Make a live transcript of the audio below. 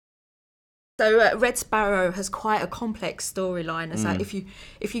So Red Sparrow has quite a complex storyline. It's like if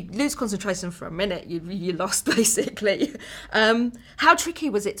you lose concentration for a minute, you're lost basically. How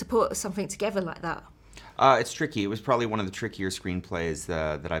tricky was it to put something together like that? It's tricky. It was probably one of the trickier screenplays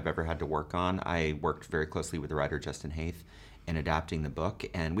that I've ever had to work on. I worked very closely with the writer Justin Haith in adapting the book,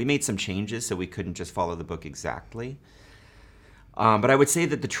 and we made some changes so we couldn't just follow the book exactly. But I would say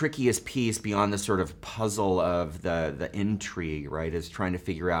that the trickiest piece, beyond the sort of puzzle of the intrigue, right, is trying to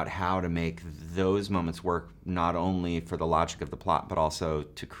figure out how to make those moments work, not only for the logic of the plot, but also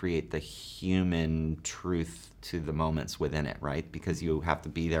to create the human truth to the moments within it, right? Because you have to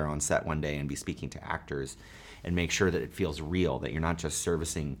be there on set one day and be speaking to actors and make sure that it feels real, that you're not just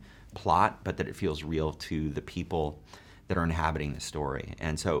servicing plot, but that it feels real to the people that are inhabiting the story.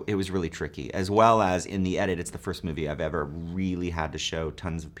 And so it was really tricky. As well as in the edit, it's the first movie I've ever really had to show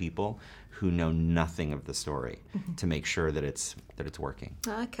tons of people who know nothing of the story to make sure that it's working.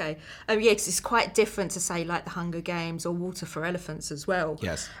 Okay. Yeah, because it's quite different to say like The Hunger Games or Water for Elephants as well.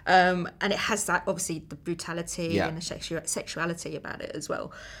 Yes. And it has that, obviously, the brutality and the sexuality about it as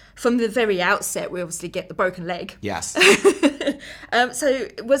well. From the very outset, we obviously get the broken leg. Yes. So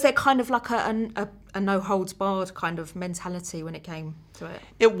was there kind of like a no-holds-barred kind of mentality when it came to it?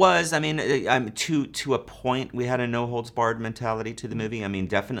 It was. I mean, to a point, we had a no-holds-barred mentality to the movie. I mean,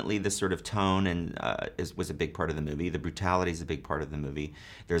 definitely the sort of tone and was a big part of the movie. The brutality is a big part of the movie.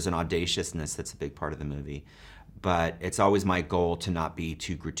 There's an audaciousness that's a big part of the movie. But it's always my goal to not be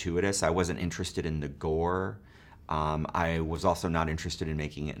too gratuitous. I wasn't interested in the gore. I was also not interested in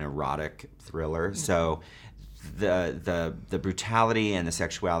making it an erotic thriller. So the brutality and the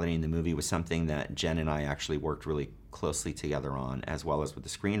sexuality in the movie was something that Jen and I actually worked really closely together on, as well as with the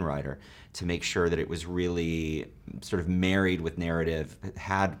screenwriter, to make sure that it was really sort of married with narrative,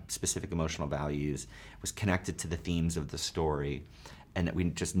 had specific emotional values, was connected to the themes of the story, and that we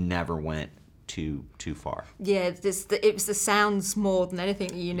just never went too far. Yeah, it was the sounds more than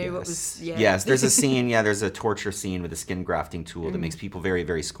anything. You knew what was. Yeah. Yes, there's a scene. Yeah, there's a torture scene with a skin grafting tool that makes people very,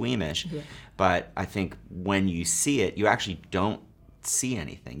 very squeamish. Yeah. But I think when you see it, you actually don't see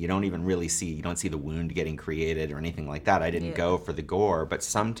anything. You don't even really see. You don't see the wound getting created or anything like that. I didn't go for the gore, but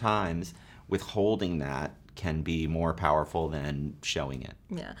sometimes withholding that can be more powerful than showing it.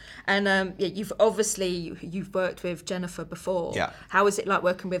 Yeah, and you've worked with Jennifer before. Yeah. How was it like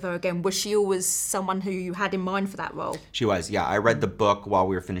working with her again? Was she always someone who you had in mind for that role? She was, yeah. I read the book while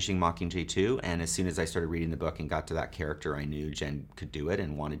we were finishing Mockingjay 2, and as soon as I started reading the book and got to that character, I knew Jen could do it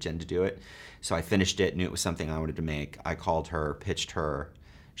and wanted Jen to do it. So I finished it, knew it was something I wanted to make. I called her, pitched her.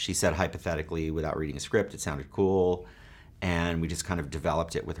 She said hypothetically, without reading a script, it sounded cool. And we just kind of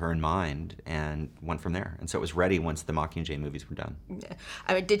developed it with her in mind and went from there. And so it was ready once the Mockingjay movies were done. Yeah.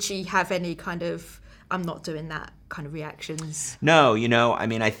 I mean, did she have any kind of, I'm not doing that kind of reactions? No, I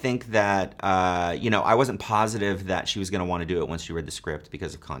mean, I think that, I wasn't positive that she was going to want to do it once she read the script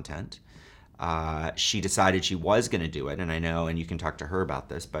because of content. She decided she was going to do it, and I know, and you can talk to her about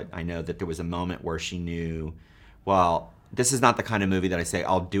this, but I know that there was a moment where she knew, well, this is not the kind of movie that I say,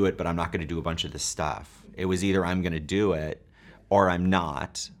 I'll do it, but I'm not going to do a bunch of this stuff. It was either I'm going to do it or I'm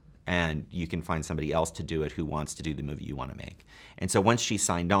not, and you can find somebody else to do it who wants to do the movie you want to make. And so once she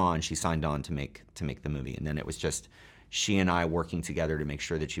signed on to make the movie, and then it was just she and I working together to make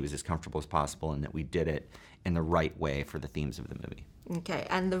sure that she was as comfortable as possible and that we did it in the right way for the themes of the movie. Okay,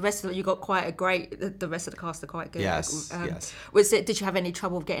 and the rest of you got quite a great. The rest of the cast are quite good. Yes, yes. Did you have any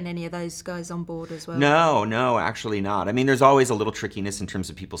trouble getting any of those guys on board as well? No, actually not. I mean, there's always a little trickiness in terms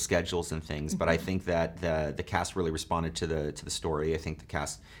of people's schedules and things, but I think that the cast really responded to the story. I think the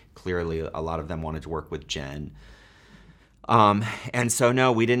cast clearly, a lot of them wanted to work with Jen. And so,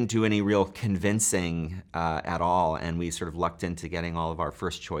 no, we didn't do any real convincing at all, and we sort of lucked into getting all of our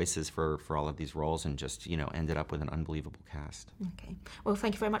first choices for all of these roles and just, ended up with an unbelievable cast. Okay. Well,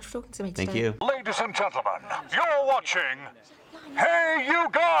 thank you very much for talking to me today. Thank you. Ladies and gentlemen, you're watching Hey You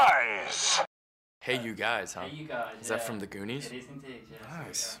Guys! Hey You Guys, huh? Hey You Guys. Is that from the Goonies? It is indeed, yes.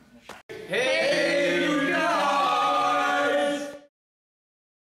 Nice. Hey